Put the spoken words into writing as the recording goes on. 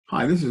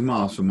Hi, this is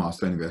Miles from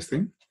Milestone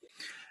Investing,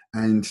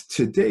 and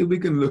today we're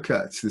going to look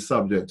at the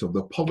subject of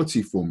the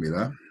poverty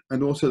formula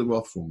and also the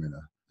wealth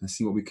formula and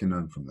see what we can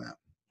learn from that.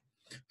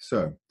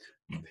 So,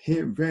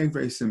 here,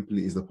 very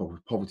simply, is the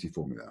poverty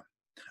formula.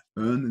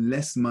 Earn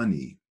less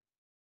money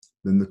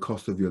than the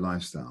cost of your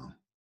lifestyle.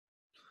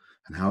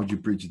 And how do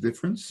you bridge the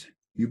difference?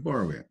 You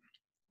borrow it.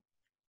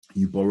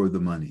 You borrow the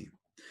money.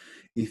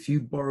 If you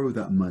borrow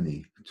that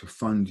money to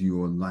fund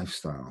your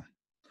lifestyle,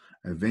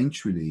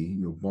 eventually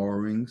your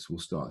borrowings will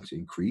start to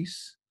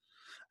increase,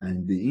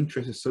 and the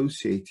interest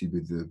associated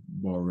with the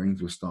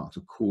borrowings will start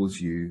to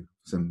cause you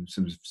some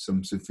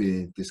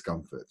severe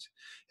discomfort,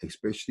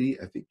 especially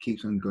if it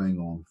keeps on going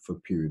on for a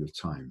period of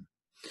time.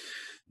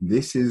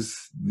 This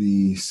is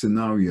the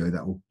scenario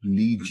that will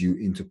lead you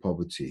into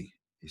poverty.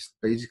 It's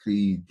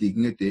basically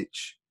digging a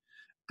ditch,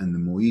 and the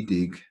more you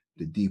dig,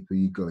 the deeper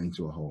you go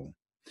into a hole.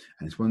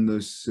 And it's one of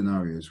those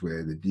scenarios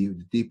where the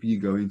deeper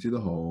you go into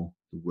the hole,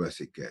 the worse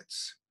it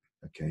gets.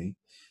 Okay,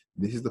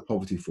 this is the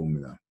poverty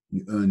formula.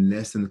 You earn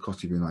less than the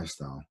cost of your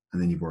lifestyle,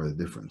 and then you borrow the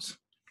difference.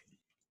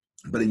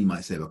 But then you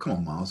might say, well, come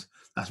on, Miles,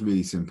 that's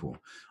really simple.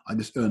 I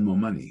just earn more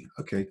money.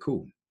 Okay,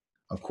 cool.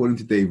 According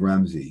to Dave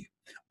Ramsey,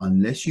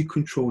 unless you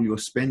control your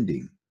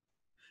spending,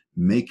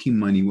 making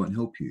money won't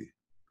help you.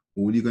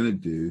 All you're going to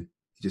do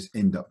is just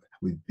end up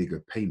with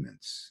bigger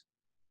payments.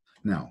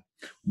 Now,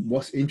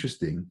 what's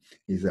interesting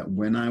is that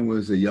when I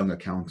was a young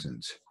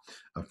accountant,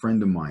 a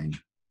friend of mine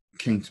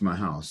came to my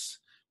house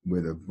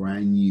with a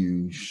brand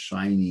new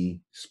shiny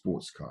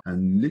sports car,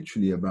 and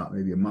literally about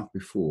maybe a month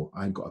before,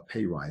 I got a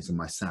pay rise and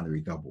my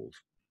salary doubled.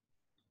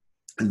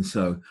 And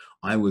so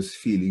I was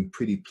feeling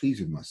pretty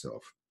pleased with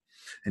myself.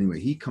 Anyway,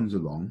 he comes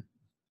along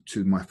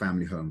to my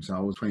family home. So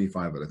I was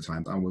 25 at the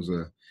time. I was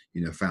a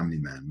family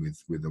man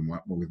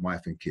with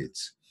wife and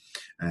kids,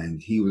 and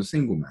he was a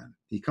single man.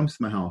 He comes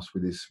to my house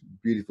with this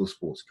beautiful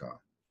sports car,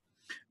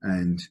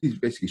 and he's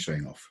basically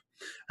showing off.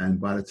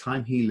 And by the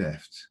time he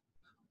left,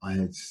 I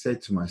had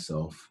said to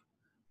myself,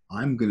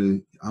 I'm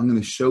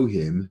gonna show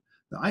him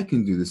that I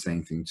can do the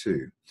same thing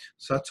too.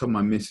 So I told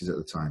my missus at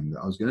the time that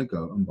I was gonna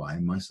go and buy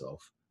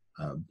myself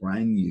a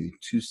brand new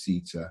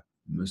two-seater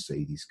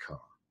Mercedes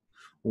car,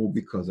 all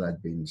because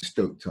I'd been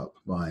stoked up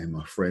by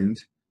my friend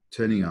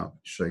turning up,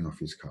 showing off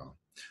his car.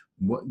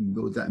 What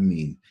would that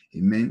mean?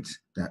 It meant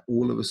that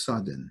all of a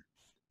sudden,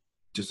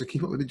 just to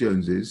keep up with the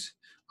Joneses,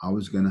 I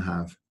was going to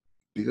have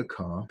bigger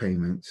car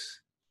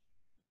payments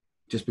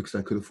just because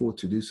I could afford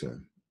to do so.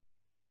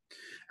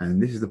 And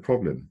this is the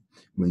problem.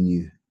 When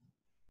you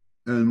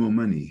earn more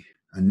money,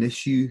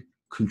 unless you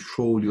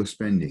control your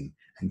spending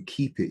and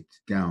keep it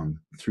down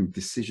through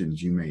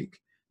decisions you make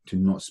to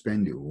not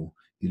spend it all,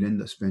 you'll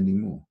end up spending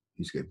more.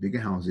 You just get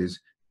bigger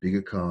houses,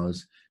 bigger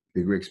cars,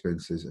 bigger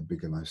expenses, a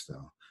bigger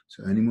lifestyle.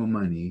 So earning more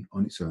money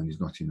on its own is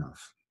not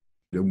enough.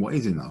 Then what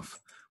is enough?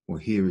 Well,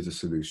 here is a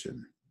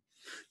solution.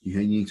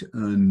 You need to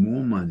earn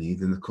more money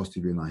than the cost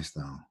of your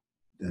lifestyle.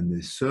 And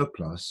the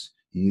surplus,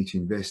 you need to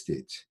invest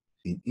it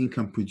in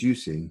income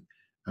producing,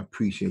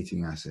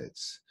 appreciating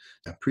assets.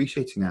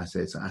 Appreciating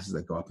assets are assets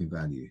that go up in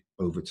value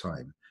over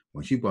time.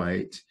 Once you buy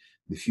it,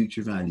 the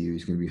future value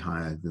is going to be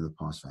higher than the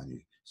past value.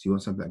 So you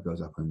want something that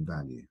goes up in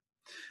value.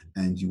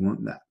 And you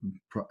want that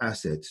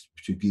asset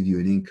to give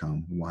you an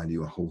income while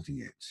you are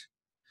holding it.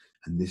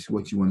 And this is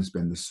what you want to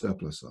spend the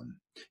surplus on.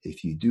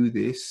 If you do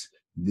this,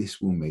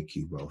 this will make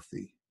you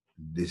wealthy.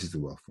 This is the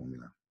wealth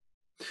formula.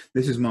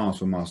 This is Miles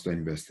from Milestone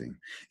Investing.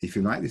 If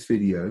you like this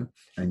video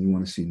and you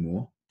want to see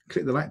more,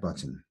 click the like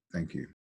button. Thank you.